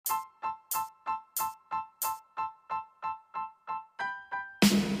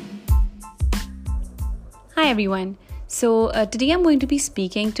Hi everyone. Today I'm going to be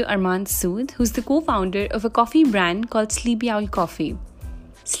speaking to Arman Sood, who's the co-founder of a coffee brand called Sleepy Owl Coffee.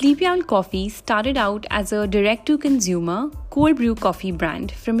 Sleepy Owl Coffee started out as a direct-to-consumer cold brew coffee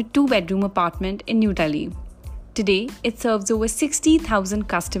brand from a 2-bedroom apartment in New Delhi. Today, it serves over 60,000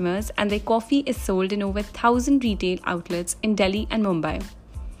 customers and their coffee is sold in over 1,000 retail outlets in Delhi and Mumbai.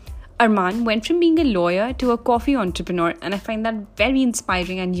 Arman went from being a lawyer to a coffee entrepreneur, and I find that very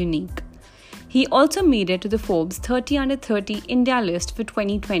inspiring and unique. He also made it to the Forbes 30 Under 30 India list for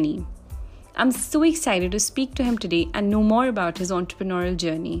 2020. I'm so excited to speak to him today and know more about his entrepreneurial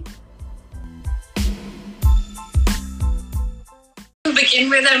journey. To begin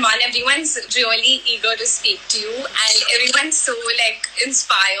with, Arman, everyone's really eager to speak to you and everyone's so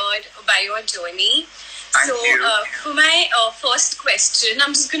inspired by your journey. Thank you. For my first question,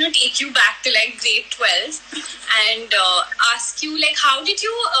 I'm just going to take you back to grade 12 and ask you how did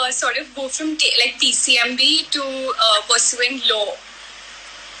you sort of go from PCMB to pursuing law?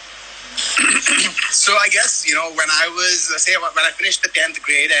 So I guess, when I finished the 10th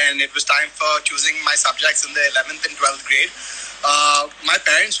grade and it was time for choosing my subjects in the 11th and 12th grade, my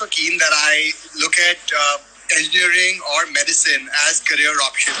parents were keen that I look at engineering or medicine as career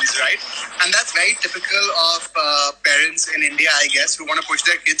options, right? And that's very typical of parents in India, I guess, who want to push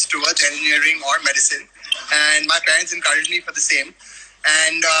their kids towards engineering or medicine. And my parents encouraged me for the same.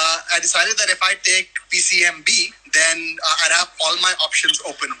 And I decided that if I take PCMB, then I'd have all my options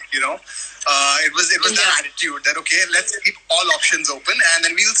open, It was that attitude that, okay, let's keep all options open and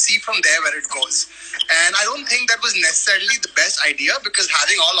then we'll see from there where it goes. And I don't think that was necessarily the best idea because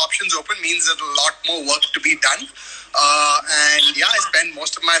having all options open means there's a lot more work to be done. I spent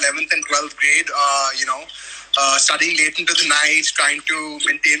most of my 11th and 12th grade, studying late into the night, trying to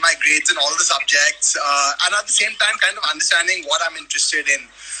maintain my grades in all the subjects, and at the same time kind of understanding what I'm interested in.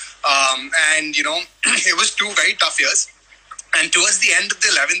 It was 2 very tough years. And towards the end of the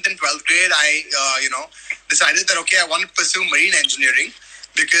 11th and 12th grade, I, decided that, okay, I want to pursue marine engineering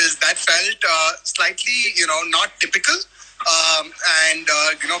because that felt slightly, not typical.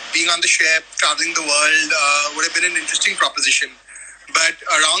 Being on the ship, traveling the world would have been an interesting proposition. But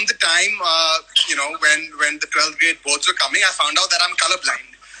around the time, when the 12th grade boards were coming, I found out that I'm colorblind.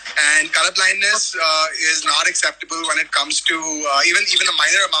 And colorblindness is not acceptable when it comes to, even a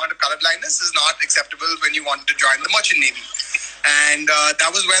minor amount of colorblindness is not acceptable when you want to join the merchant navy. And that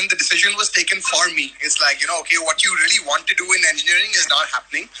was when the decision was taken for me. It's okay, what you really want to do in engineering is not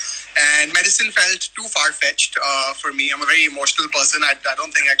happening. And medicine felt too far-fetched for me. I'm a very emotional person. I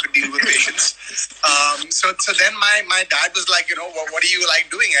don't think I could deal with patients. So then my dad was like, what do you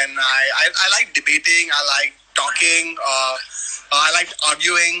like doing? And I like debating. I like talking. I liked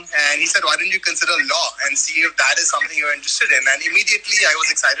arguing, and he said, why don't you consider law and see if that is something you're interested in? And immediately I was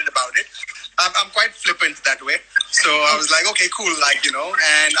excited about it. I'm quite flippant that way. So I was like, okay, cool,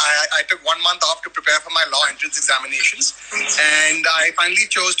 and I took 1 month off to prepare for my law entrance examinations. And I finally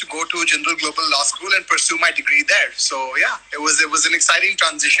chose to go to Jindal Global Law School and pursue my degree there. So yeah, it was an exciting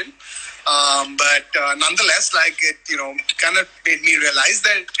transition. But nonetheless, it kind of made me realize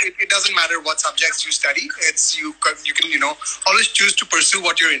that it doesn't matter what subjects you study. It's you can always choose to pursue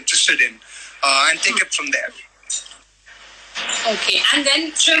what you're interested in and take it from there. Okay, and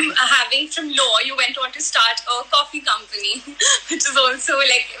then from law, you went on to start a coffee company, which is also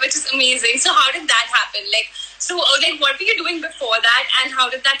which is amazing. So how did that happen? What were you doing before that, and how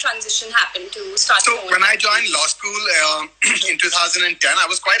did that transition happen to start? So when I joined law school in 2010, I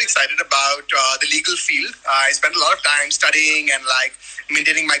was quite excited about the legal field. I spent a lot of time studying and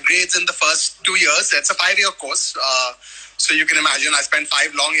maintaining my grades in the first 2 years. It's a 5-year course. So you can imagine I spent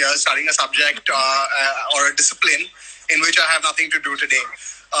 5 long years studying a subject or a discipline in which I have nothing to do today.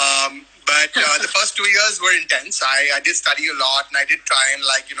 But the first 2 years were intense. I did study a lot and I did try and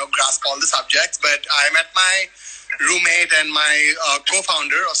grasp all the subjects. But I met my roommate and my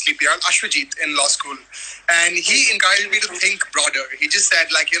co-founder of Sleepy Owl, Ashwajit, in law school. And he encouraged me to think broader. He just said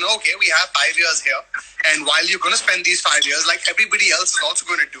okay, we have 5 years here. And while you're going to spend these 5 years, everybody else is also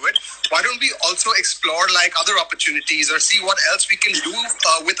going to do it, why don't we also explore other opportunities or see what else we can do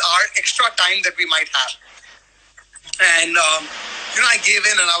with our extra time that we might have. And, I gave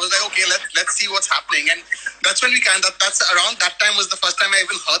in and I was like, okay, let's see what's happening. And that's when that's around that time was the first time I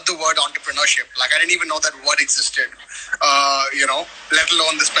even heard the word entrepreneurship. I didn't even know that word existed, let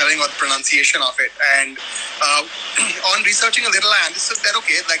alone the spelling or the pronunciation of it. And on researching a little, I understood that,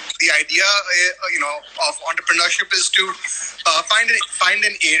 okay, the idea, of entrepreneurship is to find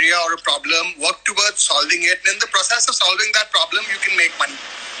an area or a problem, work towards solving it. And in the process of solving that problem, you can make money.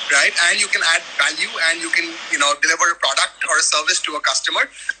 right? And you can add value and you can, deliver a product or a service to a customer.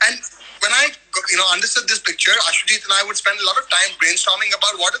 And when I understood this picture, Ashwajit and I would spend a lot of time brainstorming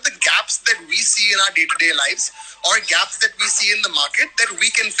about what are the gaps that we see in our day-to-day lives, or gaps that we see in the market that we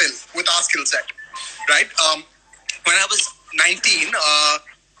can fill with our skill set, right? When I was 19,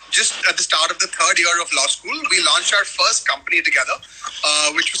 just at the start of the third year of law school, we launched our first company together,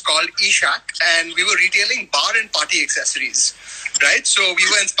 which was called eShack, and we were retailing bar and party accessories, right? So we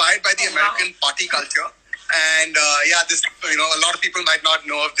were inspired by the American party culture. And this, a lot of people might not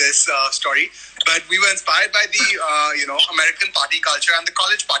know of this story, but we were inspired by the, American party culture and the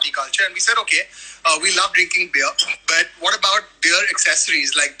college party culture. And we said, okay, we love drinking beer, but what about beer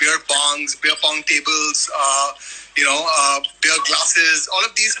accessories like beer bongs, beer pong tables, beer glasses, all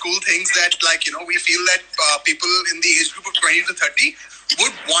of these cool things that, we feel that people in the age group of 20 to 30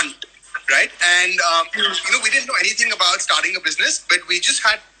 would want, right? And, we didn't know anything about starting a business, but we just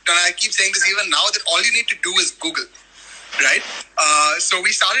had, and I keep saying this even now, that all you need to do is Google, right? So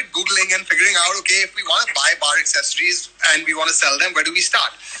we started Googling and figuring out, okay, if we want to buy bar accessories and we want to sell them, where do we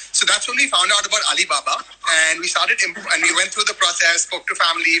start? So that's when we found out about Alibaba, and we started, and we went through the process, spoke to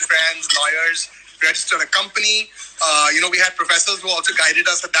family, friends, lawyers, registered a company. We had professors who also guided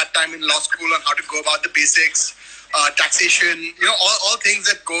us at that time in law school on how to go about the basics, taxation, all things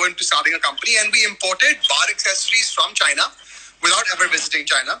that go into starting a company. And we imported bar accessories from China without ever visiting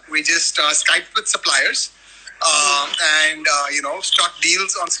China. We just Skyped with suppliers and struck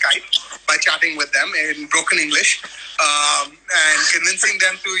deals on Skype by chatting with them in broken English and convincing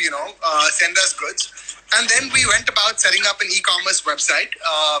them to, send us goods. And then we went about setting up an e-commerce website.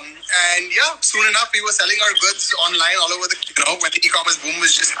 Soon enough, we were selling our goods online all over when the e-commerce boom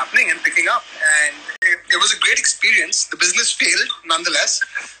was just happening and picking up. And it was a great experience. The business failed nonetheless.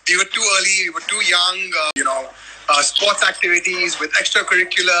 We were too early, we were too young, sports activities with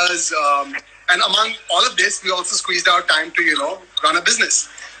extracurriculars. And among all of this, we also squeezed out time to, run a business.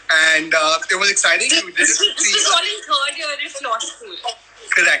 And it was exciting. This was all in third year of law school.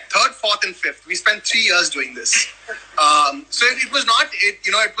 Correct. Third, fourth, and fifth. We spent 3 years doing this. So it was not,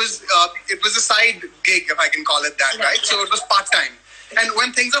 it was a side gig, if I can call it that, right? So it was part-time. And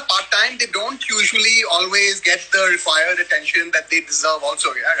when things are part-time, they don't usually always get the required attention that they deserve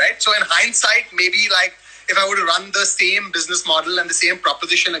also, right? So in hindsight, maybe if I were to run the same business model and the same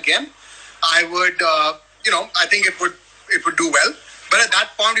proposition again, I would, I think it would do well. But at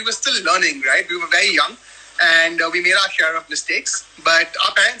that point, we were still learning, right? We were very young. And we made our share of mistakes. But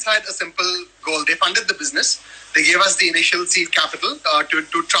our parents had a simple goal. They funded the business. They gave us the initial seed capital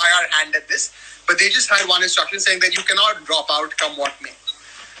to try our hand at this. But they just had one instruction saying that you cannot drop out come what may.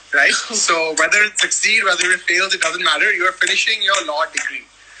 Right? So whether it succeeds, whether it fails, it doesn't matter. You're finishing your law degree.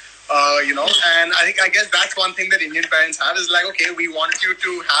 And I guess that's one thing that Indian parents have is okay, we want you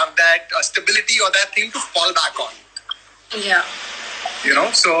to have that stability or that thing to fall back on. Yeah.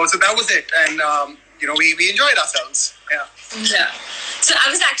 So that was it. And, we enjoyed ourselves. Yeah. Yeah. So I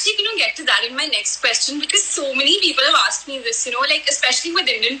was actually going to get to that in my next question, because so many people have asked me this, especially with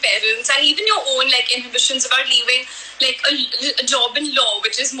Indian parents, and even your own inhibitions about leaving a job in law,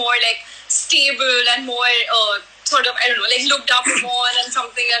 which is more stable and more looked up upon and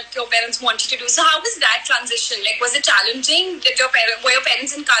something that your parents want you to do. So how was that transition? Was it challenging? Were your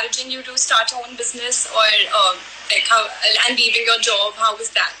parents encouraging you to start your own business, or and leaving your job? How was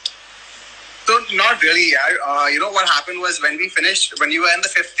that? So not really. What happened was when we were in the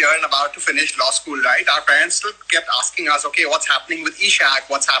fifth year and about to finish law school, right? Our parents still kept asking us, okay, what's happening with eShack?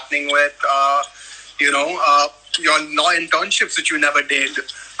 What's happening with, your law internships that you never did?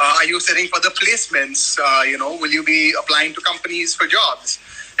 Are you sitting for the placements? Will you be applying to companies for jobs?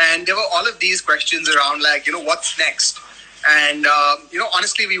 And there were all of these questions around what's next? And,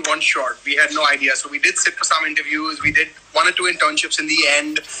 honestly, we weren't sure. We had no idea. So we did sit for some interviews. We did 1 or 2 internships in the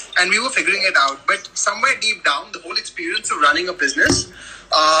end, and we were figuring it out. But somewhere deep down, the whole experience of running a business,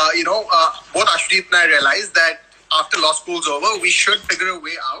 both Ashwajit and I realized that after law school's over, we should figure a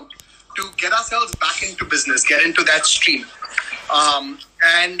way out to get ourselves back into business, get into that stream.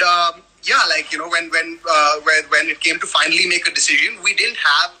 When it came to finally make a decision, we didn't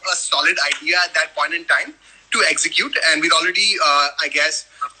have a solid idea at that point in time to execute, and we'd already,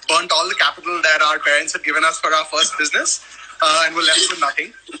 burnt all the capital that our parents had given us for our first business, and were left with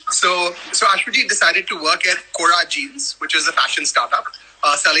nothing. So Ashwajit decided to work at Cora Jeans, which is a fashion startup,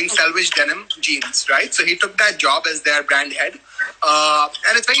 selling selvage denim jeans, right? So he took that job as their brand head.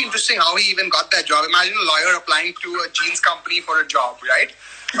 And it's very interesting how he even got that job. Imagine a lawyer applying to a jeans company for a job, right?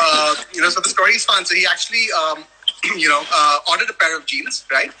 So the story is fun. So he actually, ordered a pair of jeans,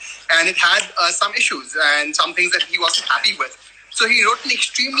 right? And it had some issues and some things that he wasn't happy with. So he wrote an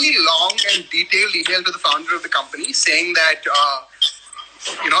extremely long and detailed email to the founder of the company saying that,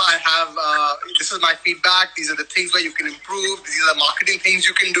 I have, this is my feedback. These are the things where you can improve. These are the marketing things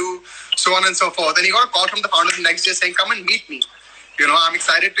you can do, so on and so forth. And he got a call from the founder the next day saying, come and meet me. I'm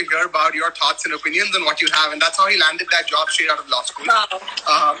excited to hear about your thoughts and opinions on what you have. And that's how he landed that job straight out of law school. Wow.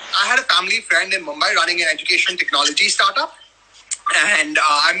 I had a family friend in Mumbai running an education technology startup. And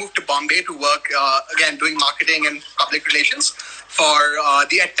I moved to Bombay to work, again, doing marketing and public relations for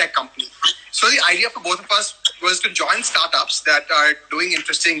the EdTech company. So the idea for both of us was to join startups that are doing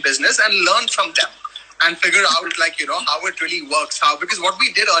interesting business and learn from them and figure out, how it really works. Because what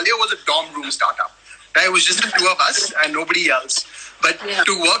we did earlier was a dorm room startup. Right? It was just the two of us and nobody else. But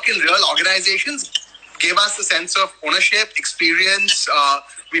to work in real organizations gave us a sense of ownership, experience.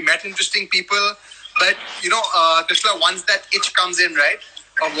 We met interesting people. But, Trishla, once that itch comes in, right,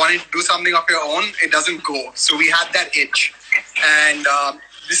 of wanting to do something of your own, it doesn't go. So we had that itch. And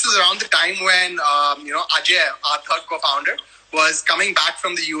this is around the time when, Ajay, our third co-founder, was coming back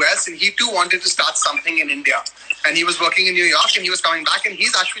from the US, and he too wanted to start something in India. And he was working in New York, and he was coming back, and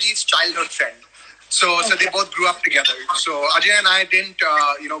he's Ashwajit's childhood friend. So they both grew up together. So Ajay and I didn't,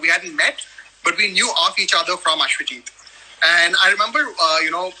 we hadn't met, but we knew of each other from Ashwajit. And I remember,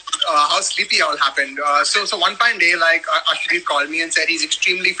 how Sleepy Owl happened. So one fine day, Ashwajit called me and said he's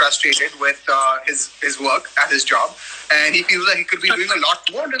extremely frustrated with his work at his job. And he feels that he could be doing a lot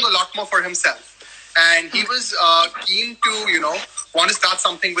more for himself. And he was keen to, want to start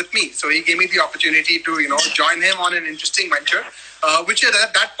something with me. So he gave me the opportunity to, join him on an interesting venture, which at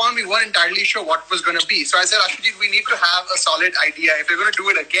that point we weren't entirely sure what was going to be. So I said, Ashwajit, we need to have a solid idea. If we're going to do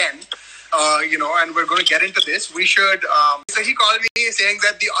it again, and we're going to get into this, we should. So he called me saying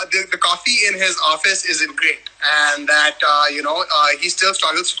that the coffee in his office isn't great, and that he still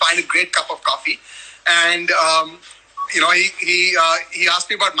struggles to find a great cup of coffee. And he asked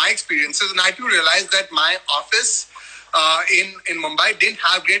me about my experiences, and I too realized that my office in Mumbai didn't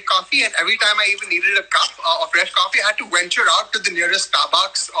have great coffee, and every time I even needed a cup of fresh coffee, I had to venture out to the nearest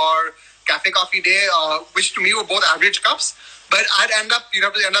Starbucks or Cafe Coffee Day, which to me were both average cups. But you'd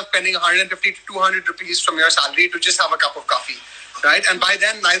have to end up spending 150 to 200 rupees from your salary to just have a cup of coffee, right? And by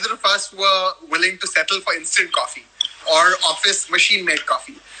then, neither of us were willing to settle for instant coffee or office machine-made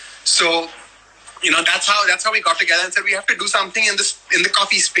coffee. So, that's how we got together and said we have to do something in the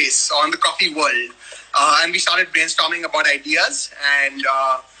coffee space or in the coffee world. And we started brainstorming about ideas, and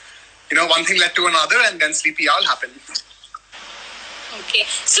one thing led to another, and then Sleepy Owl happened. Okay.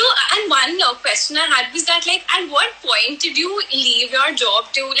 So, and one question I had was that, at what point did you leave your job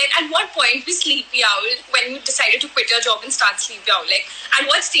at what point was Sleepy Owl when you decided to quit your job and start Sleepy Owl? At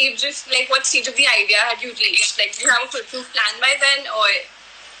what stage of the idea had you reached? Do you have a foolproof plan by then, or?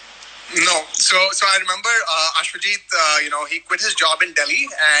 No. So I remember Ashwajit, he quit his job in Delhi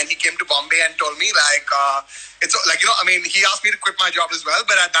and he came to Bombay and told me he asked me to quit my job as well.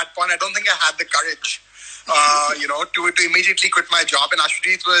 But at that point, I don't think I had the courage, to immediately quit my job. And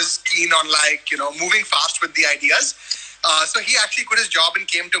Ashwajit was keen on moving fast with the ideas. So he actually quit his job and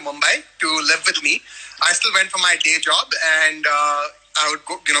came to Mumbai to live with me. I still went for my day job, and I would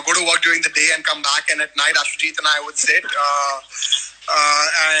go to work during the day and come back. And at night, Ashwajit and I would sit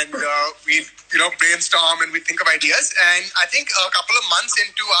and we'd brainstorm and we'd think of ideas. And I think a couple of months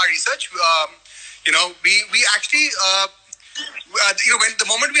into our research, we actually when the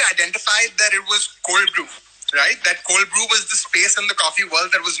moment we identified that it was cold brew, right? That cold brew was the space in the coffee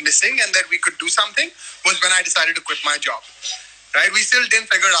world that was missing, and that we could do something, was when I decided to quit my job. Right? We still didn't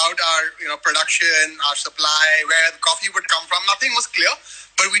figure out our production, our supply, where the coffee would come from. Nothing was clear,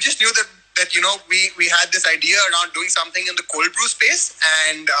 but we just knew that we had this idea around doing something in the cold brew space,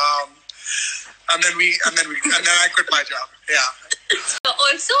 and then I quit my job. Yeah.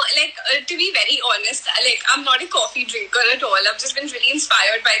 Also, to be very honest, I'm not a coffee drinker at all. I've just been really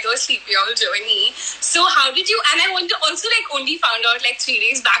inspired by the Sleepy Owl journey. So how did you, and I want to also only found out 3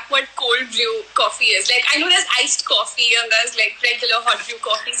 days back what cold brew coffee is. I know there's iced coffee and there's regular hot brew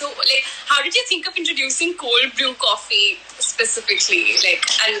coffee. So how did you think of introducing cold brew coffee specifically?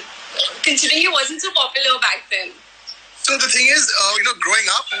 And considering it wasn't so popular back then. So the thing is, growing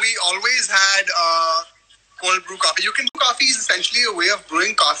up, we always had cold brew coffee. Coffee is essentially a way of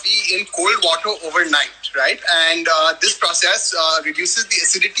brewing coffee in cold water overnight, right? And this process reduces the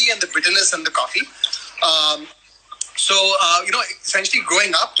acidity and the bitterness in the coffee. Essentially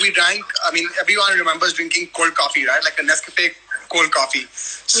growing up, we drank, everyone remembers drinking cold coffee, right? Like a Nescafe cold coffee.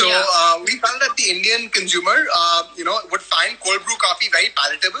 So we found that the Indian consumer, would find cold brew coffee very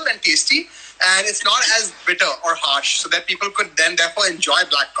palatable and tasty. And it's not as bitter or harsh, so that people could then therefore enjoy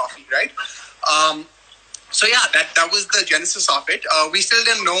black coffee, right? That was the genesis of it. We still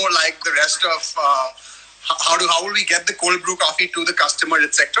didn't know the rest of how will we get the cold brew coffee to the customer,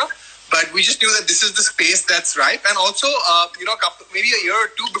 etc. But we just knew that this is the space that's ripe, and also maybe a year or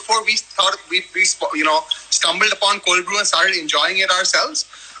two before we thought we stumbled upon cold brew and started enjoying it ourselves.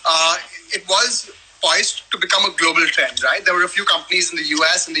 It was poised to become a global trend, right? There were a few companies in the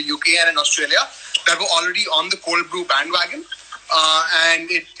US, in the UK, and in Australia that were already on the cold brew bandwagon. And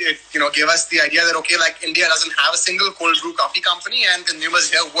it gave us the idea that, okay, like India doesn't have a single cold brew coffee company and consumers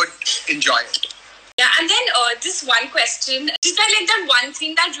here would enjoy it. Yeah, and then just one question. Is that like that one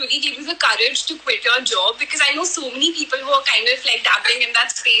thing that really gave you the courage to quit your job? Because I know so many people who are kind of like dabbling in that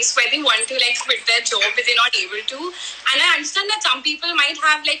space where they want to like quit their job but they're not able to. And I understand that some people might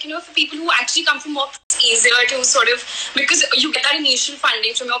have like, for people who actually come from work, it's easier to sort of, because you get that initial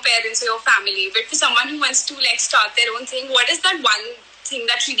funding from your parents or your family. But for someone who wants to like start their own thing, what is that one thing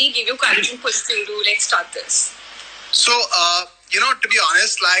that really gave you courage and push you to like start this? So, to be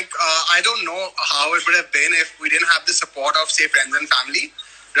honest, I don't know how it would have been if we didn't have the support of, say, friends and family,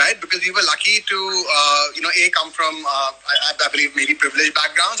 right? Because we were lucky to, come from, I believe, maybe privileged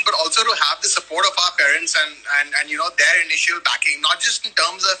backgrounds, but also to have the support of our parents and their initial backing, not just in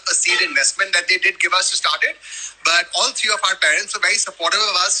terms of a seed investment that they did give us to start it, but all three of our parents were very supportive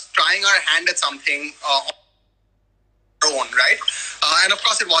of us trying our hand at something own, right? And of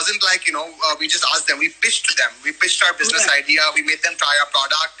course, it wasn't like, we just asked them. We pitched to them. We pitched our business idea. We made them try our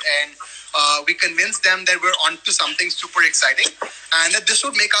product, and we convinced them that we're onto something super exciting and that this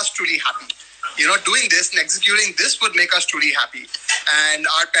would make us truly happy. Doing this and executing this would make us truly happy. And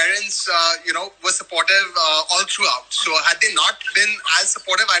our parents, were supportive all throughout. So had they not been as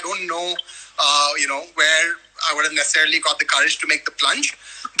supportive, I don't know, where I would have necessarily got the courage to make the plunge.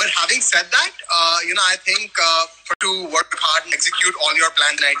 But having said that, I think to work hard and execute all your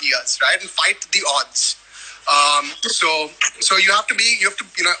plans and ideas, right, and fight the odds. So you have to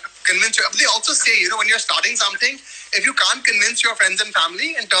convince. They also say, when you're starting something, if you can't convince your friends and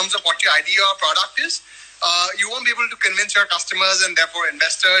family in terms of what your idea or product is, you won't be able to convince your customers and therefore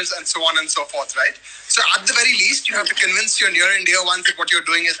investors and so on and so forth, right? So at the very least, you have to convince your near and dear ones that what you're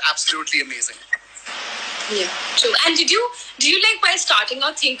doing is absolutely amazing. Yeah, true. And did you like while starting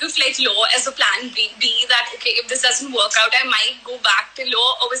out think of like law as a plan B that, okay, if this doesn't work out, I might go back to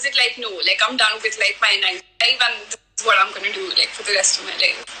law? Or was it like, no, like I'm done with like my 9 to 5 and this is what I'm going to do like for the rest of my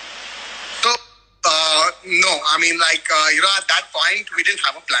life? So, no, I mean at that point, we didn't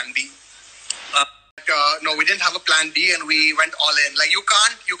have a plan B. No, we didn't have a plan B and we went all in. Like you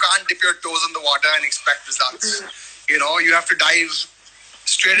can't dip your toes in the water and expect results. You have to dive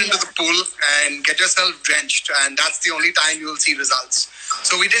straight into the pool and get yourself drenched, and that's the only time you'll see results.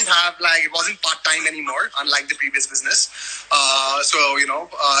 So we didn't have it wasn't part-time anymore, unlike the previous business.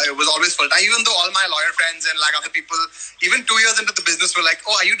 It was always full-time, even though all my lawyer friends and other people, even 2 years into the business, were like,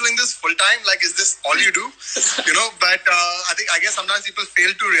 oh, are you doing this full-time? Like, is this all you do? But I guess sometimes people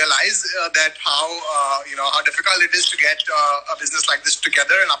fail to realize that how difficult it is to get a business like this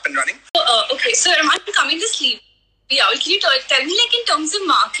together and up and running. Okay, so Arman, coming to Sleepy Owl, can you tell me, in terms of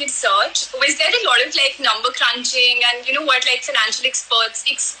market search, was there a lot of number crunching and what financial experts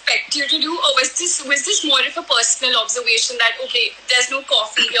expect you to do, or was this more of a personal observation that, okay, there's no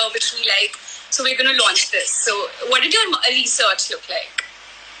coffee here which we like, so we're going to launch this? So what did your research look like?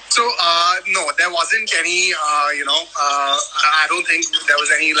 So no, there wasn't any I don't think there was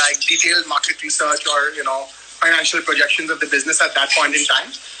any detailed market research or financial projections of the business at that point in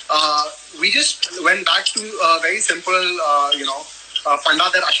time. We just went back to a very simple, funda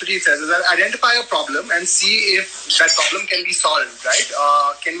that Ashwati says, is that identify a problem and see if that problem can be solved, right?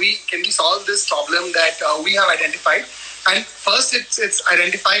 Can we solve this problem that we have identified? And first, it's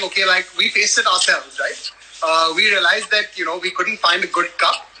identifying, okay, we faced it ourselves, right? We realized that, we couldn't find a good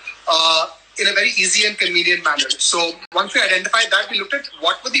cup in a very easy and convenient manner. So once we identified that, we looked at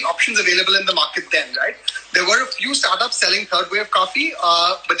what were the options available in the market then, right? There were a few startups selling third wave coffee,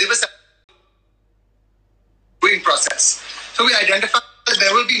 but they were brewing process. So we identified that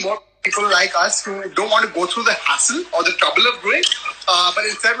there will be more people like us who don't want to go through the hassle or the trouble of brewing, but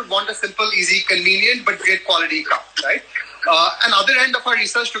instead would want a simple, easy, convenient, but great quality cup, right? Another end of our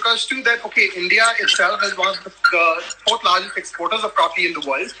research took us to that, okay, India itself is one of the fourth largest exporters of coffee in the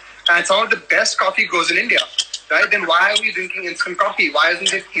world, and some of the best coffee grows in India, right? Then why are we drinking instant coffee? Why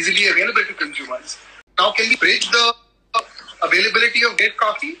isn't it easily available to consumers? Now, can we bridge the availability of great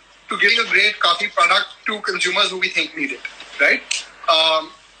coffee to giving a great coffee product to consumers who we think need it, right?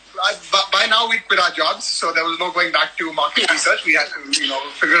 By now, we'd quit our jobs, so there was no going back to market research. We had to,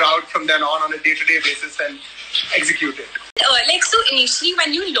 figure out from then on a day-to-day basis and execute it. So initially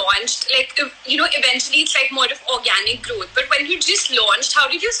when you launched, eventually it's like more of organic growth. But when you just launched, how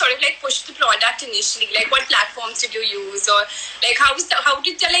did you sort of like push the product initially? Like what platforms did you use, or like how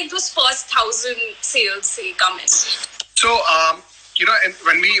did like those first 1,000 sales say come in? So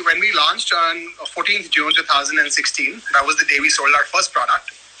when we launched on 14th June 2016, that was the day we sold our first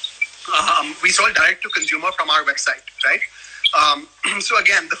product. We sold direct to consumer from our website, right? So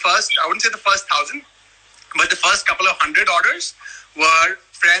again, I wouldn't say the first 1,000. But the first couple of 100 orders were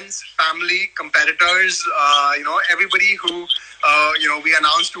friends, family, competitors, everybody who, we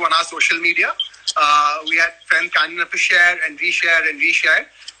announced to on our social media. We had friends kind enough to share and reshare.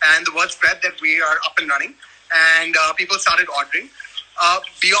 And the word spread that we are up and running. And people started ordering.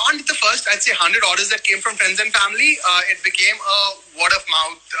 Beyond the first, I'd say 100 orders that came from friends and family, it became a word of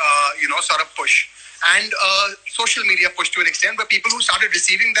mouth, sort of push. And social media push to an extent, where people who started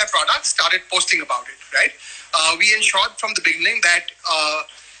receiving their products started posting about it, right? We ensured from the beginning that,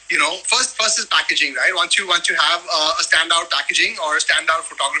 first is packaging, right? Once you have a standout packaging or a standout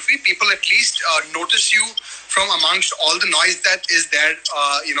photography, people at least notice you from amongst all the noise that is there,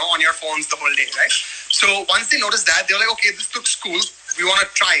 on your phones the whole day, right? So once they notice that, they're like, okay, this looks cool. We want to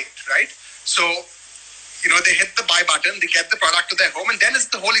try it, right? So, they hit the buy button, they get the product to their home, and then it's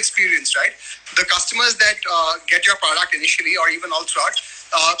the whole experience, right? The customers that get your product initially or even all throughout,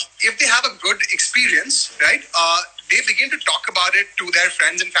 if they have a good experience, right, they begin to talk about it to their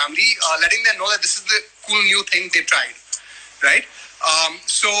friends and family, letting them know that this is the cool new thing they tried, right?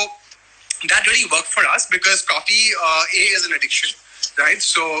 So that really worked for us because coffee, is an addiction, right?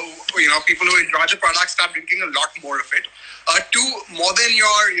 So, people who enjoy the product start drinking a lot more of it. Two, more than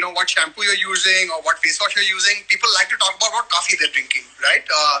your, what shampoo you're using or what face wash you're using, people like to talk about what coffee they're drinking, right?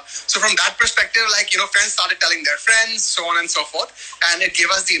 So from that perspective, friends started telling their friends, so on and so forth, and it gave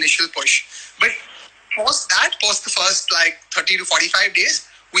us the initial push. But post the first 30 to 45 days,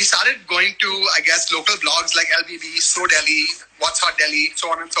 we started going to, local blogs like LBB, So Delhi, What's Hot Delhi,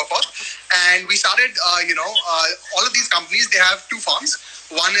 so on and so forth. And we started, all of these companies, they have two forms.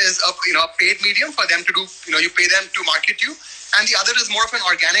 One is a paid medium for them to do, you pay them to market you. And the other is more of an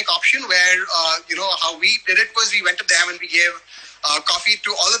organic option where, how we did it was we went to them and we gave coffee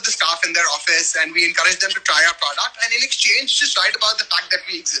to all of the staff in their office and we encouraged them to try our product. And in exchange, just write about the fact that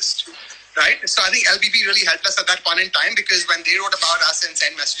we exist. Right. So I think LBB really helped us at that point in time because when they wrote about us and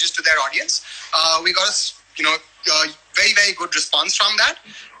sent messages to their audience, we got a very, very good response from that.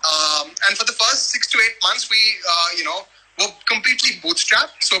 And for the first 6 to 8 months, we, were completely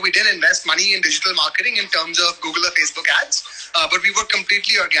bootstrapped. So we didn't invest money in digital marketing in terms of Google or Facebook ads, but we were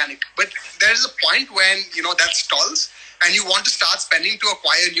completely organic. But there's a point when, that stalls and you want to start spending to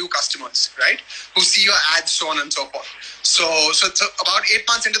acquire new customers, right? Who see your ads, so on and so forth. So it's about 8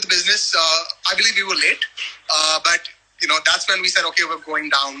 months into the business. I believe we were late, but that's when we said, okay, we're going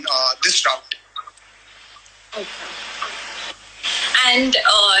down this route. Okay. And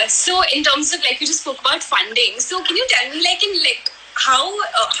so in terms of you just spoke about funding. So can you tell me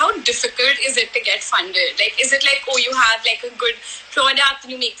how difficult is it to get funded? Is it you have a good product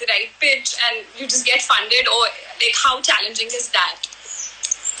and you make the right pitch and you just get funded, or how challenging is that?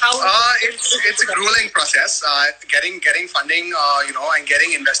 It's a grueling process. Getting funding, and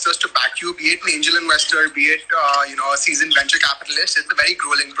getting investors to back you, be it an angel investor, be it a seasoned venture capitalist. It's a very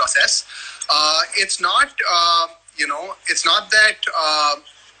grueling process. It's not that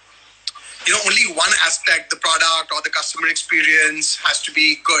only one aspect, the product or the customer experience, has to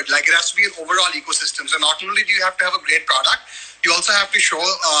be good. It has to be an overall ecosystem. So not only do you have to have a great product, you also have to show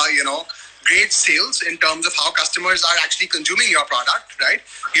great sales in terms of how customers are actually consuming your product, right?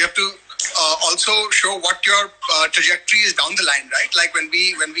 You have to also show what your trajectory is down the line, right? When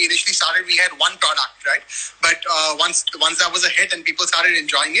we initially started, we had one product, right? But once that was a hit and people started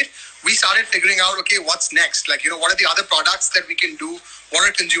enjoying it, we started figuring out, okay, what's next? What are the other products that we can do? What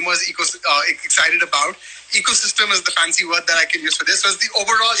are consumers excited about? Ecosystem is the fancy word that I can use for this. So it's the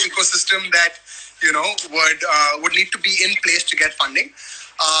overall ecosystem that would need to be in place to get funding.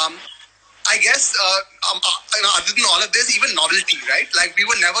 I guess, other than all of this, even novelty, right? We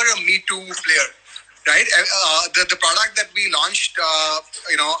were never a Me Too player, right? The product that we launched,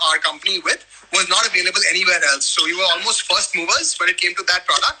 our company with was not available anywhere else. So we were almost first movers when it came to that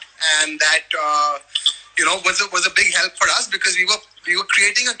product. And that, was a big help for us because we were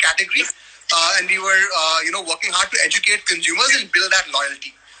creating a category and we were, working hard to educate consumers and build that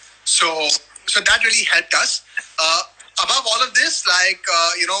loyalty. So that really helped us. Above all of this,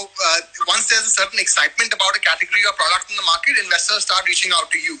 once there's a certain excitement about a category or product in the market, investors start reaching out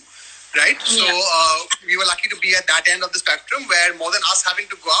to you. right? So we were lucky to be at that end of the spectrum where more than us having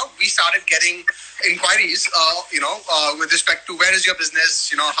to go out, we started getting inquiries, with respect to where is your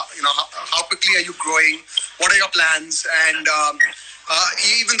business, how quickly are you growing, what are your plans, and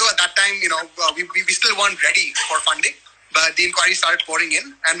even though at that time, we still weren't ready for funding, but the inquiries started pouring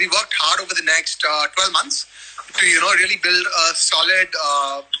in, and we worked hard over the next 12 months to, really build a solid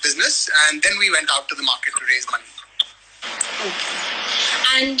business, and then we went out to the market to raise money.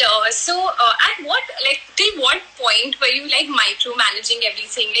 And at what, till what point were you micromanaging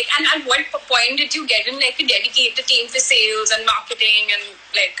everything? And at what point did you get in a dedicated team for sales and marketing and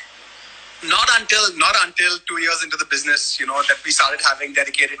Not until 2 years into the business, that we started having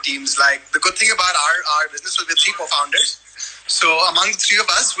dedicated teams. The good thing about our business was with 3 co-founders. So among the 3 of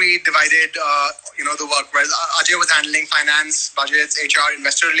us, we divided, the work. Whereas Ajay was handling finance, budgets, HR,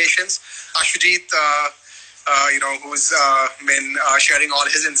 investor relations. Ashwajit, who's been sharing all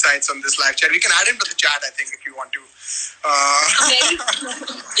his insights on this live chat. We can add him to the chat, I think, if you want to.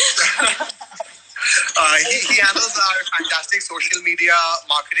 He handles our fantastic social media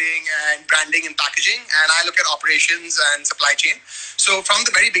marketing and branding and packaging, and I look at operations and supply chain. So from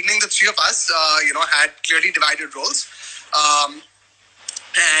the very beginning, the 3 of us, had clearly divided roles,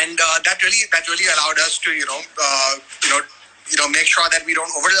 and that really allowed us to, make sure that we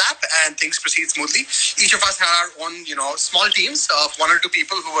don't overlap and things proceed smoothly. Each of us had our own, small teams of 1 or 2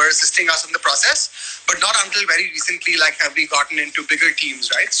 people who were assisting us in the process, but not until very recently, have we gotten into bigger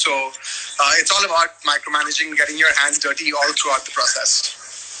teams, right? So it's all about micromanaging, getting your hands dirty all throughout the process.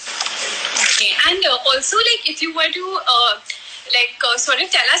 Okay, and also, if you were to sort of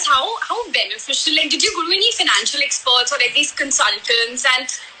tell us how beneficial, did you go to any financial experts or these consultants, and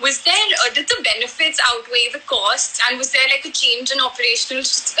was there, did the benefits outweigh the costs, and was there a change in operational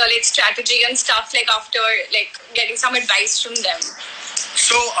strategy and stuff after getting some advice from them?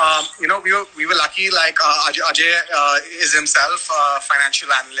 So, we were lucky, Ajay is himself a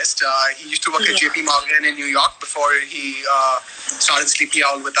financial analyst. He used to work at JP Morgan in New York before he started Sleepy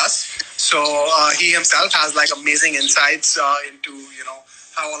Owl with us. So he himself has amazing insights into,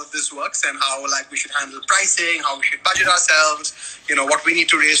 how all of this works and how we should handle pricing, how we should budget ourselves, what we need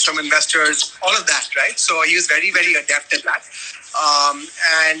to raise from investors, all of that, right? So he was very, very adept at that.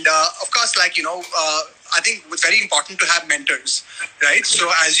 And of course, I think it's very important to have mentors, right? So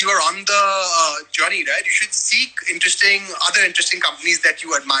as you are on the journey, right, you should seek other interesting companies that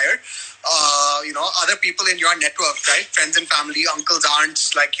you admire, other people in your network, right? Friends and family, uncles,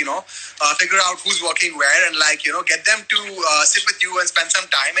 aunts, figure out who's working where and get them to sit with you and spend some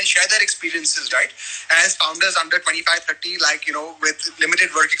time and share their experiences, right? As founders under 25, 30, with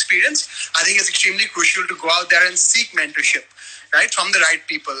limited work experience, I think it's extremely crucial to go out there and seek mentorship, right, from the right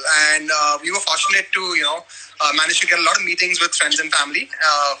people. And we were fortunate to, manage to get a lot of meetings with friends and family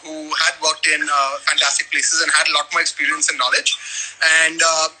who had worked in fantastic places and had a lot more experience and knowledge. And,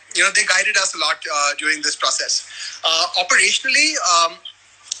 they guided us a lot during this process. Operationally,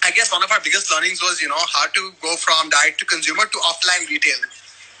 I guess one of our biggest learnings was, how to go from direct to consumer to offline retail.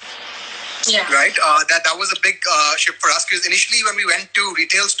 Yeah. Right. That was a big shift for us, because initially when we went to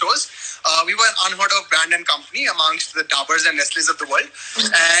retail stores, we were an unheard of brand and company amongst the Daburs and Nestles of the world.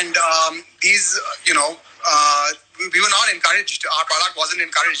 And these, we were not encouraged. Our product wasn't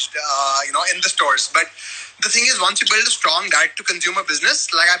encouraged, in the stores. But the thing is, once you build a strong direct-to-consumer business,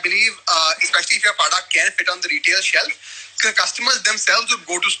 I believe, especially if your product can fit on the retail shelf, the customers themselves would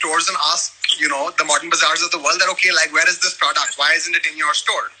go to stores and ask, the Modern Bazaars of the world that, okay, where is this product? Why isn't it in your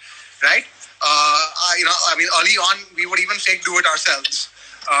store? Right? Early on, we would even fake do it ourselves,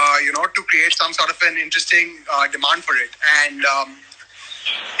 to create some sort of an interesting demand for it. And,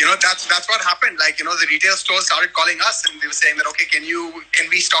 that's what happened. The retail stores started calling us and they were saying that, okay, can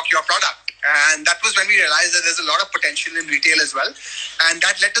we stock your product? And that was when we realized that there's a lot of potential in retail as well. And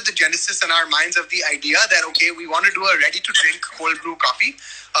that led to the genesis in our minds of the idea that, okay, we want to do a ready-to-drink cold brew coffee,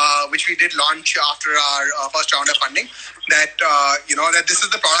 which we did launch after our first round of funding, that this is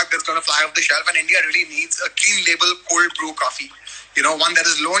the product that's going to fly off the shelf, and India really needs a clean label cold brew coffee, one that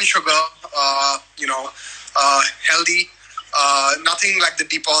is low in sugar, healthy, nothing like the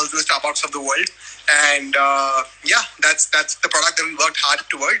Deepals and the Starbucks of the world. And that's the product that we worked hard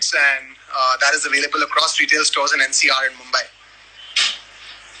towards, and that is available across retail stores in NCR and Mumbai.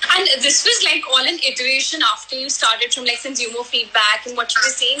 And this was all an iteration after you started from consumer feedback and what you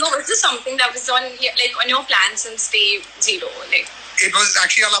were saying, or was this something that was on your plan since day zero? It was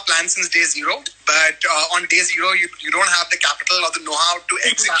actually on our plan since day zero, but on day zero, you don't have the capital or the know-how to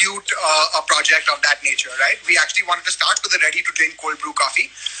execute a project of that nature, right? We actually wanted to start with a ready-to-drink cold brew coffee,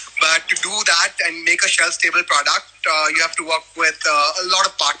 But to do that and make a shelf-stable product, you have to work with a lot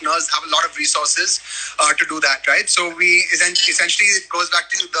of partners, have a lot of resources to do that, right? So we essentially it goes back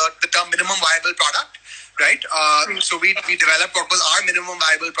to the term minimum viable product, right? So we developed what was our minimum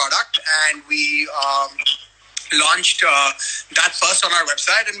viable product, and we launched that first on our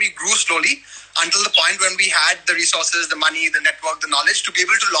website, and we grew slowly until the point when we had the resources, the money, the network, the knowledge to be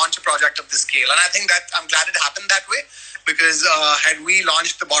able to launch a project of this scale. And I think that I'm glad it happened that way, because had we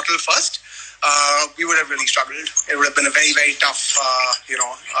launched the bottle first, we would have really struggled. It would have been a very, very tough,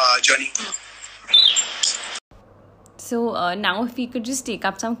 journey. So now if we could just take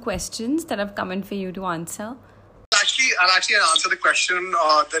up some questions that have come in for you to answer. I'll actually answer the question,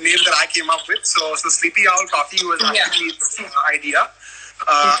 the name that I came up with. So Sleepy Owl Coffee was actually its idea.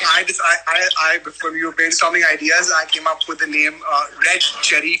 When we were brainstorming ideas, I came up with the name Red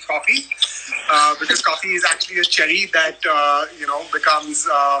Cherry Coffee, because coffee is actually a cherry that becomes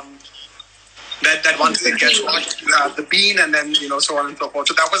that once it gets washed, you have the bean, and then so on and so forth.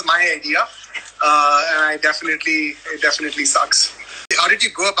 So that was my idea, and it definitely sucks. How did you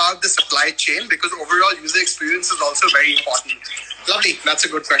go about the supply chain? Because overall user experience is also very important. Lovely, that's a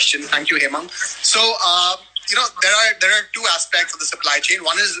good question. Thank you, Hemang. So there are two aspects of the supply chain.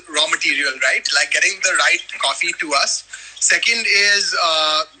 One is raw material, right? Like getting the right coffee to us. Second is,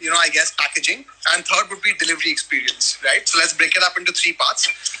 I guess, packaging. And third would be delivery experience, right? So let's break it up into three parts.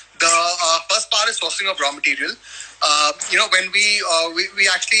 The first part is sourcing of raw material. When we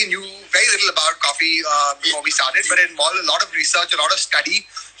actually knew very little about coffee before we started, but it involved a lot of research, a lot of study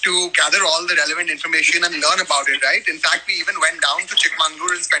to gather all the relevant information and learn about it, right? In fact, we even went down to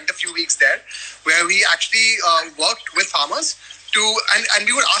Chikmagalur and spent a few weeks there, where we actually worked with farmers and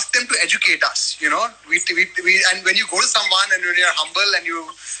we would ask them to educate us. We and when you go to someone and when you're humble and you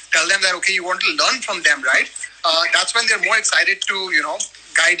tell them that okay, you want to learn from them, right? That's when they're more excited to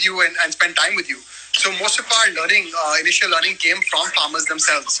guide you and spend time with you. So most of our initial learning came from farmers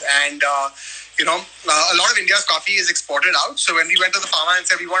themselves, and a lot of India's coffee is exported out. So when we went to the farmer and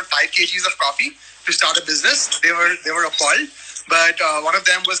said we want 5 kgs of coffee to start a business, they were appalled. But one of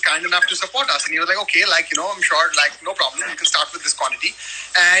them was kind enough to support us, and he was like, okay, I'm sure, no problem, you can start with this quantity.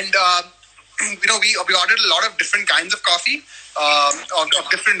 And we ordered a lot of different kinds of coffee, of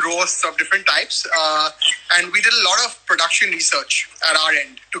different roasts, of different types, and we did a lot of production research at our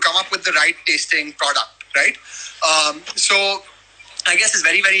end to come up with the right tasting product, right? So I guess it's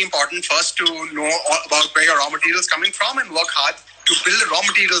very, very important first to know all about where your raw material is coming from and work hard to build a raw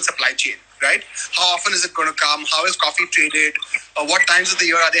material supply chain, right? How often is it going to come? How is coffee traded? What times of the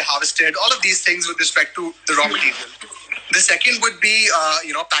year are they harvested? All of these things with respect to the raw material. The second would be,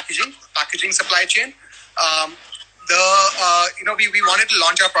 packaging supply chain. We wanted to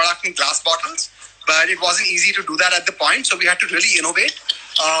launch our product in glass bottles, but it wasn't easy to do that at the point. So we had to really innovate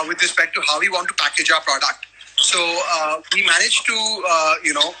with respect to how we want to package our product. So we managed to,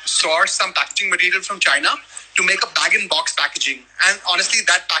 source some packaging material from China to make a bag-in-box packaging. And honestly,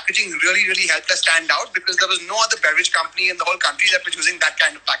 that packaging really, really helped us stand out because there was no other beverage company in the whole country that was using that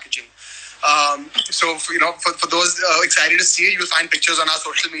kind of packaging. So, for those excited to see it, you'll find pictures on our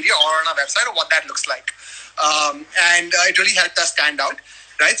social media or on our website of what that looks like. And it really helped us stand out,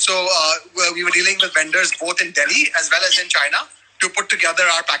 right? So we were dealing with vendors both in Delhi as well as in China to put together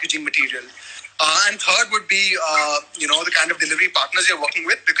our packaging material. And third would be, the kind of delivery partners you're working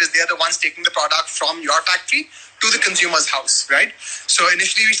with, because they're the ones taking the product from your factory to the consumer's house, right? So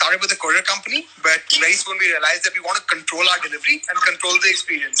initially we started with a courier company, but very soon we realized that we want to control our delivery and control the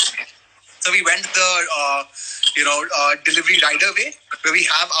experience. So we went the, delivery rider way, where we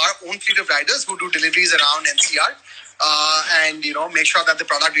have our own fleet of riders who do deliveries around NCR and, make sure that the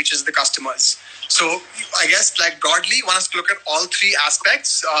product reaches the customers. So I guess broadly, one has to look at all three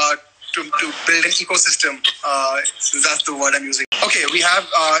aspects to build an ecosystem, since that's the word I'm using. Okay, we have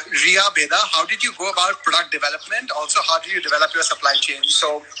Ria Beda. How did you go about product development? Also, how did you develop your supply chain?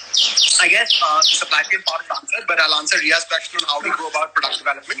 So I guess the supply chain part is answered, but I'll answer Ria's question on how we go about product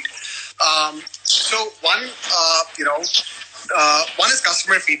development. One is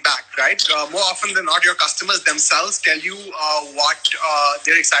customer feedback, right? More often than not, your customers themselves tell you what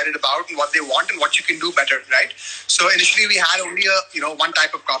they're excited about and what they want and what you can do better, right? So initially we had only one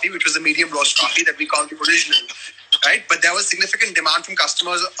type of coffee, which was a medium roast coffee that we called the original, right? But there was significant demand from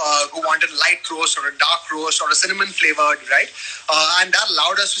customers who wanted light roast or a dark roast or a cinnamon flavored, right? And that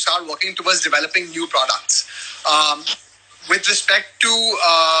allowed us to start working towards developing new products. With respect to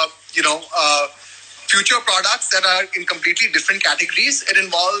future products that are in completely different categories. It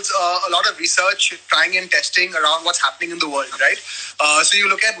involves a lot of research, trying and testing around what's happening in the world, right? So you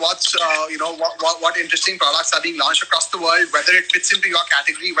look at what's, what interesting products are being launched across the world, whether it fits into your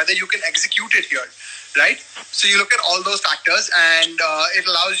category, whether you can execute it here, right? So you look at all those factors, and it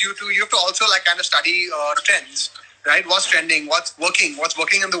allows you have to also like kind of study trends, right? What's trending, what's working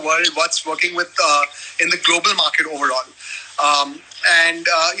in the world, what's working with in the global market overall.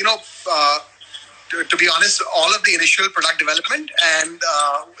 To be honest, all of the initial product development and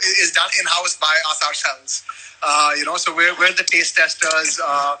is done in-house by us ourselves. So we're the taste testers.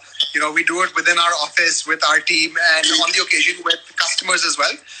 We do it within our office with our team, and on the occasion with customers as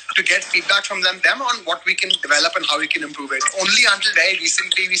well, to get feedback from them on what we can develop and how we can improve it. Only until very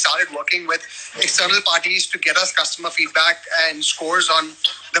recently we started working with external parties to get us customer feedback and scores on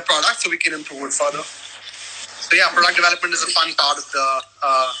the product so we can improve it further. So yeah, product development is a fun part of the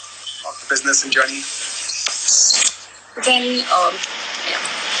business and journey. Then,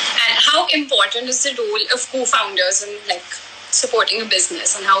 and how important is the role of co-founders in like supporting a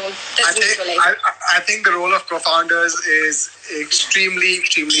business, and how does I think the role of co-founders is extremely,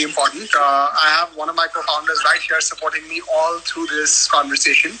 extremely important. I have one of my co-founders right here supporting me all through this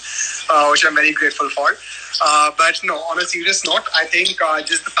conversation, which I'm very grateful for. But no, on a serious note, I think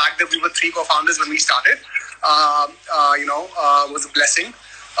just the fact that we were 3 co-founders when we started, was a blessing.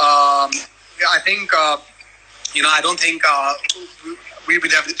 I think, I don't think we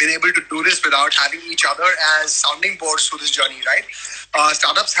would have been able to do this without having each other as sounding boards through this journey, right?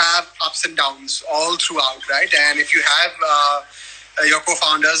 Startups have ups and downs all throughout, right? And if you have your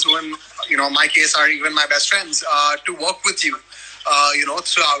co-founders, who in my case are even my best friends, to work with you,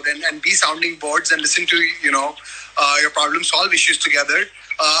 throughout and be sounding boards and listen to, your problem solve issues together.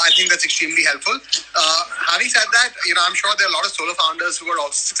 I think that's extremely helpful. Having said that, I'm sure there are a lot of solo founders who are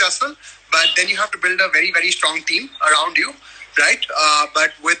also successful, but then you have to build a very, very strong team around you, right?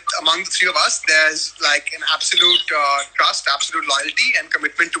 But among the 3 of us, there's like an absolute trust, absolute loyalty and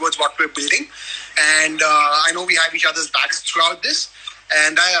commitment towards what we're building. And I know we have each other's backs throughout this,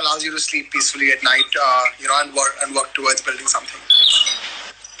 and that allows you to sleep peacefully at night, and work towards building something.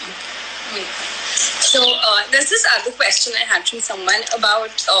 So there's this other question I had from someone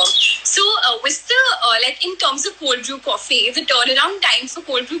about, with the, in terms of cold brew coffee, the turnaround time for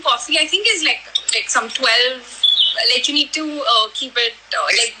cold brew coffee, I think is like some 12, you need to keep it,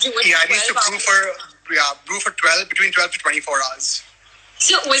 brew it. Yeah, it needs to brew for 12, between 12 to 24 hours.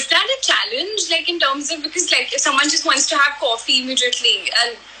 So was that a challenge, in terms of, because if someone just wants to have coffee immediately,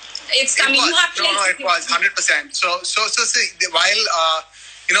 and you have to... No, it was 100%. So while,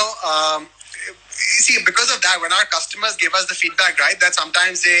 because of that, when our customers give us the feedback, right, that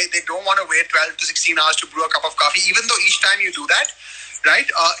sometimes they don't want to wait 12 to 16 hours to brew a cup of coffee, even though each time you do that, right,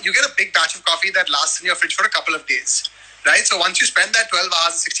 you get a big batch of coffee that lasts in your fridge for a couple of days, right? So once you spend that 12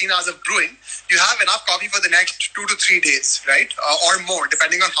 hours, 16 hours of brewing, you have enough coffee for the next 2 to 3 days, right, or more,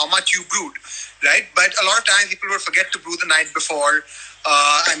 depending on how much you brewed, right? But a lot of times people will forget to brew the night before,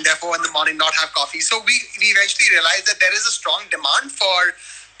 and therefore in the morning not have coffee. So we eventually realized that there is a strong demand for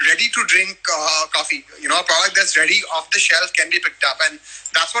ready-to-drink coffee. A product that's ready off the shelf can be picked up. And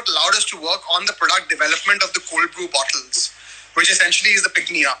that's what allowed us to work on the product development of the cold brew bottles, which essentially is the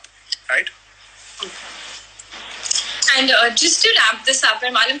pick-me-up, right? And just to wrap this up,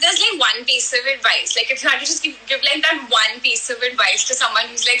 Arman, if there's one piece of advice, if you had to just give that one piece of advice to someone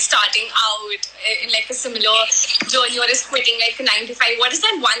who's starting out in a similar journey or is quitting a 9 to 5, what is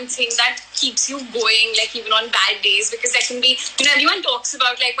that one thing that keeps you going even on bad days? Because there can be, everyone talks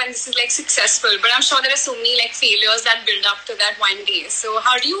about when this is successful, but I'm sure there are so many failures that build up to that one day. So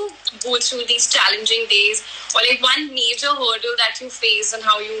how do you go through these challenging days, or one major hurdle that you face and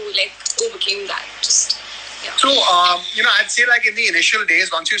how you overcame that? Yeah. So, I'd say in the initial days,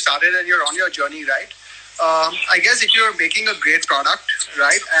 once you started and you're on your journey, right? I guess if you're making a great product,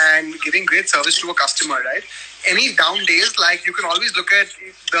 right, and giving great service to a customer, right, any down days, you can always look at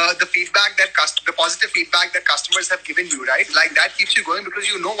the feedback the positive feedback that customers have given you, right? That keeps you going because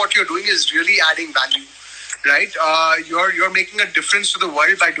what you're doing is really adding value, right? You're making a difference to the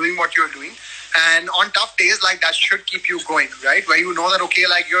world by doing what you're doing. And on tough days, that should keep you going, right? Where that, okay,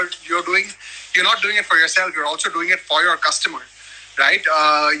 you're not doing it for yourself, you're also doing it for your customer, right?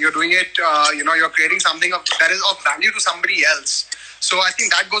 You're doing it, you're creating something that is of value to somebody else. So I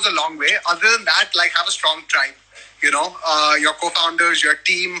think that goes a long way. Other than that, have a strong tribe, your co-founders, your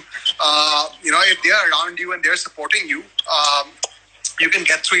team, if they're around you and they're supporting you, you can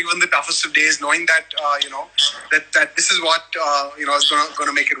get through even the toughest of days knowing that, that this is what, is going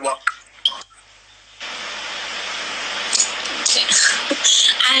to make it work.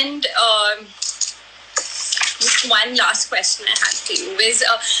 And just one last question I had for you is,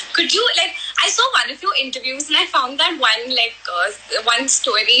 could you, like, I saw one of your interviews and I found that one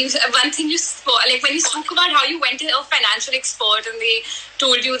story, one thing you spoke, like when you spoke about how you went to a financial expert and they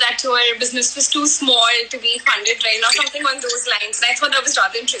told you that your business was too small to be funded, right, or something on those lines. And I thought that was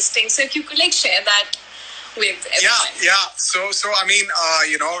rather interesting. So if you could like share that with everyone. Yeah. So I mean,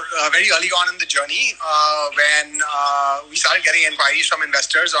 very early on in the journey, when we started getting inquiries from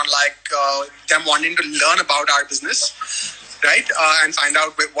investors on them wanting to learn about our business, right, and find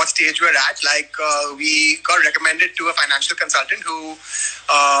out what stage we're at. We got recommended to a financial consultant who,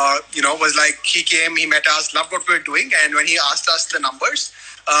 was like, he came, he met us, loved what we were doing, and when he asked us the numbers,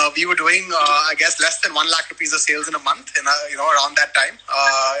 we were doing, I guess, less than 1 lakh rupees of sales in a month, around that time,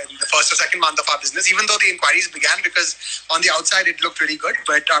 in the first or second month of our business, even though the inquiries began, because on the outside it looked really good,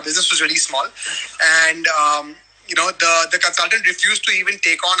 but our business was really small. And, the consultant refused to even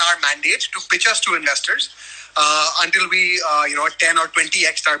take on our mandate to pitch us to investors until we, 10 or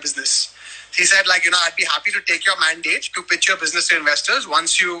 20x our business. He said, I'd be happy to take your mandate to pitch your business to investors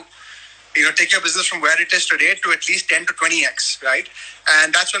once you take your business from where it is today to at least 10 to 20x, right?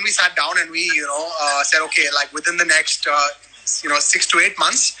 And that's when we sat down and we, said, okay, within the next, 6 to 8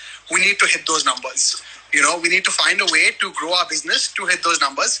 months, we need to hit those numbers. We need to find a way to grow our business to hit those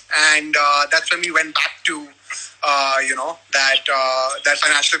numbers. And that's when we went back to, that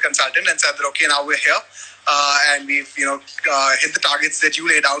financial consultant and said that, okay, now we're here. And we've, hit the targets that you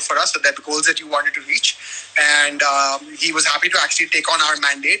laid out for us, so that the goals that you wanted to reach. And he was happy to actually take on our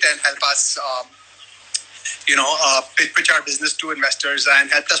mandate and help us, pitch our business to investors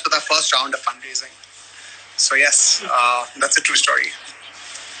and helped us with our first round of fundraising. So yes, that's a true story.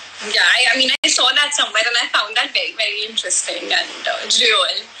 Yeah, I mean, I saw that somewhere and I found that very, very interesting and real.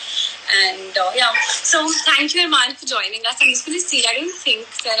 And so thank you, Arman, for joining us. I'm just going to see. I don't think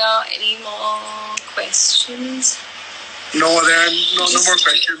there are any more questions. No, there are no more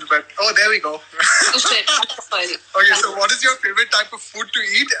questions. But there we go. Okay, so what is your favorite type of food to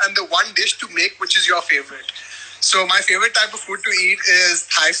eat, and the one dish to make which is your favorite? So my favorite type of food to eat is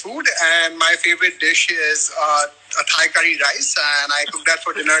Thai food, and my favorite dish is a Thai curry rice, and I cooked that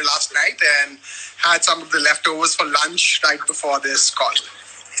for dinner last night and had some of the leftovers for lunch right before this call.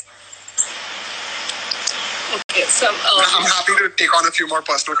 Okay, so I'm happy to take on a few more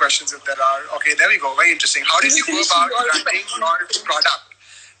personal questions if there are. Okay, there we go. Very interesting. How did you go about branding your product?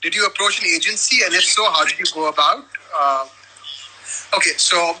 Did you approach an agency, and if so, how did you go about? Okay,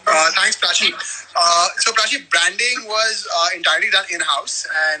 so thanks, Prachi. So Prachi, branding was entirely done in-house,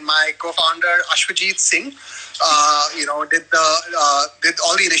 and my co-founder Ashwajit Singh, did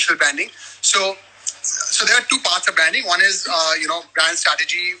all the initial branding. So there are two parts of branding. One is brand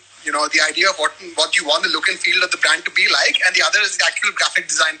strategy. The idea of what you want the look and feel of the brand to be like, and the other is the actual graphic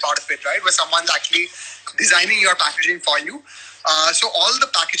design part of it, right, where someone's actually designing your packaging for you. So all the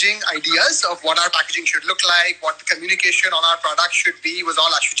packaging ideas of what our packaging should look like, what the communication on our product should be, was all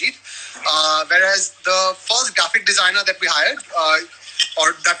Ashwajit. Whereas the first graphic designer that we hired,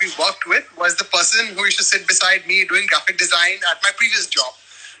 or that we worked with, was the person who used to sit beside me doing graphic design at my previous job,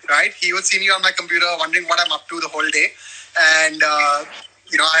 right? He would see me on my computer wondering what I'm up to the whole day. And,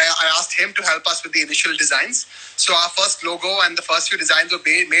 I asked him to help us with the initial designs. So our first logo and the first few designs were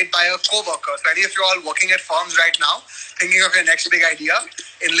made by a co-worker. So any of you all working at firms right now, thinking of your next big idea,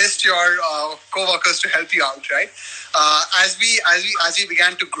 enlist your co-workers to help you out, right? As we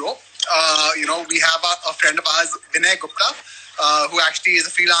began to grow, we have a friend of ours, Vinay Gupta, who actually is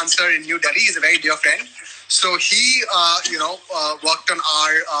a freelancer in New Delhi. He's a very dear friend. So he, worked on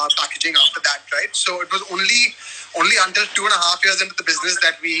our packaging after that, right? So it was only until 2.5 years into the business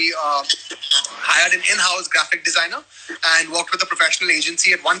that we hired an in-house graphic designer and worked with a professional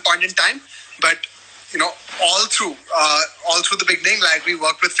agency at one point in time. But, all through the beginning, we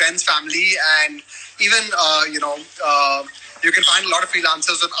worked with friends, family, and even, you can find a lot of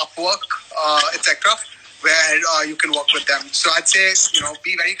freelancers on Upwork, etc., where you can work with them. So I'd say,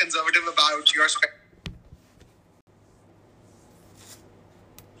 be very conservative about your spend.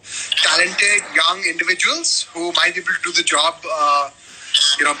 Talented young individuals who might be able to do the job,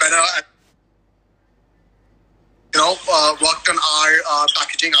 better. Worked on our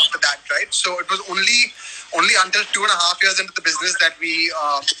packaging after that, right? So it was only until 2.5 years into the business that we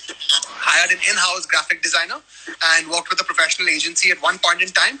hired an in-house graphic designer and worked with a professional agency at one point in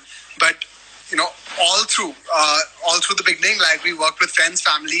time. But all through the beginning, we worked with friends,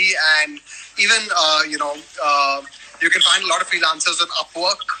 family, and even you can find a lot of freelancers on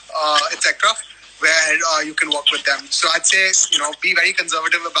Upwork, etc., where you can work with them. So I'd say, be very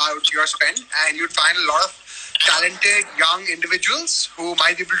conservative about your spend, and you'd find a lot of talented young individuals who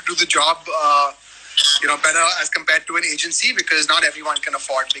might be able to do the job, better as compared to an agency, because not everyone can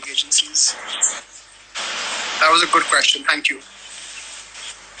afford big agencies? That was a good question. Thank you.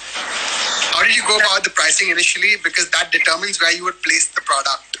 How did you go about the pricing initially? Because that determines where you would place the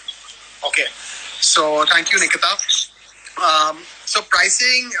product. Okay. So thank you, Nikita. So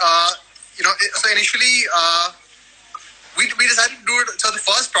pricing, so initially we decided to do it. So the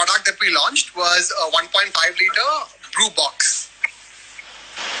first product that we launched was a 1.5 liter brew box.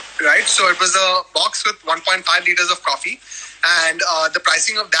 Right, so it was a box with 1.5 liters of coffee, and the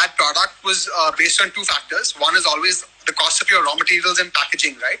pricing of that product was based on two factors. One is always the cost of your raw materials and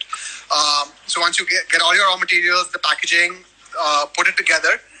packaging, right? So once you get all your raw materials, the packaging, put it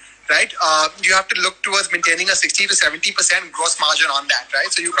together, right? You have to look towards maintaining a 60 to 70% gross margin on that,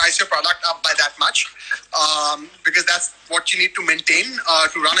 right? So you price your product up by that much because that's what you need to maintain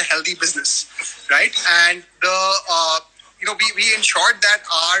to run a healthy business, right? And we ensured that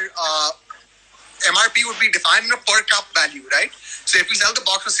our MRP would be defined in a per cup value, right? So if we sell the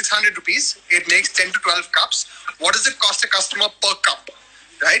box for 600 rupees, it makes 10 to 12 cups. What does it cost a customer per cup,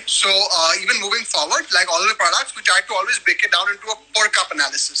 right? So even moving forward, like all the products, we try to always break it down into a per cup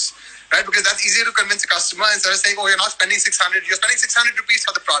analysis, right? Because that's easier to convince a customer instead of saying, oh, you're not spending 600, you're spending 600 rupees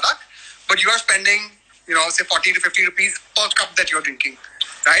for the product, but you are spending, say 40 to 50 rupees per cup that you're drinking,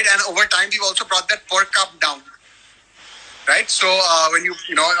 right? And over time, we've also brought that per cup down. Right, so when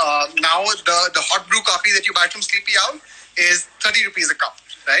now the hot brew coffee that you buy from Sleepy Owl is 30 rupees a cup,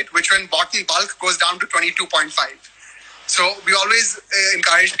 right? Which when bought in bulk goes down to 22.5. So we always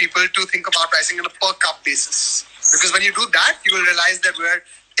encourage people to think about pricing on a per cup basis, because when you do that, you will realize that we're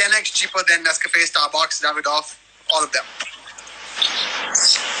 10x cheaper than Nescafe, Starbucks, Davidoff, all of them.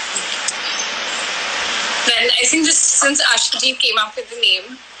 Then I think since Ashwati came up with the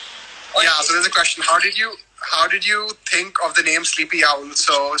name. So there's a question. How did you think of the name Sleepy Owl?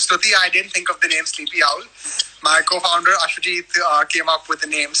 So Stuti, I didn't think of the name Sleepy Owl. My co-founder Ashwajit came up with the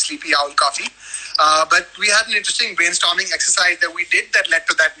name Sleepy Owl Coffee. But we had an interesting brainstorming exercise that we did that led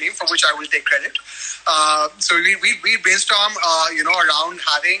to that name, for which I will take credit. So we brainstormed, around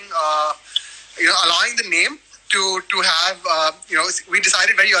having, allowing the name to have, we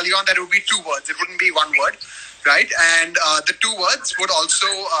decided very early on that it would be two words. It wouldn't be one word, right? And the two words would also,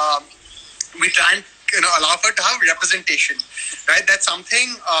 we try and allow for it to have representation, right? That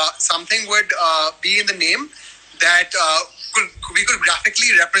something would be in the name that we could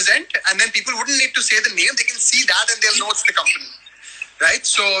graphically represent, and then people wouldn't need to say the name. They can see that and they'll know it's the company, right?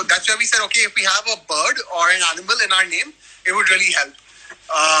 So that's why we said, okay, if we have a bird or an animal in our name, it would really help.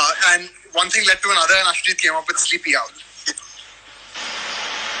 And one thing led to another, and Ashwajit came up with Sleepy Owl.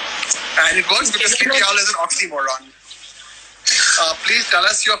 And it works because Sleepy Owl is an oxymoron. Please tell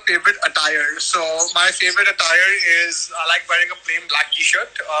us your favorite attire. So my favorite attire is, I like wearing a plain black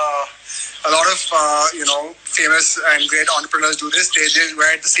t-shirt. A lot of, famous and great entrepreneurs do this. They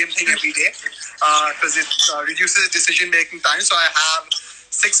wear the same thing every day because it reduces decision-making time. So I have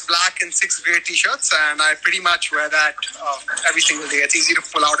 6 black and 6 gray t-shirts, and I pretty much wear that every single day. It's easy to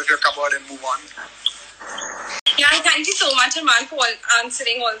pull out of your cupboard and move on. Yeah, thank you so much, Arman, for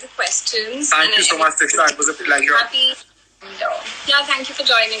answering all the questions. Thank you so much, Diksha. It was a pleasure. Yeah, thank you for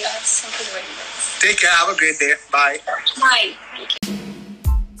joining us. Take care. Have a great day. Bye. Bye.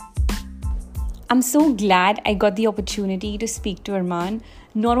 I'm so glad I got the opportunity to speak to Arman.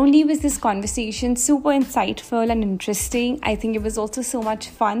 Not only was this conversation super insightful and interesting, I think it was also so much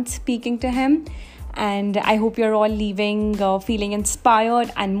fun speaking to him. And I hope you're all leaving feeling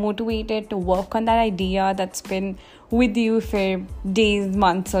inspired and motivated to work on that idea that's been with you for days,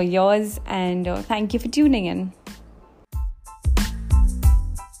 months, or years. And thank you for tuning in.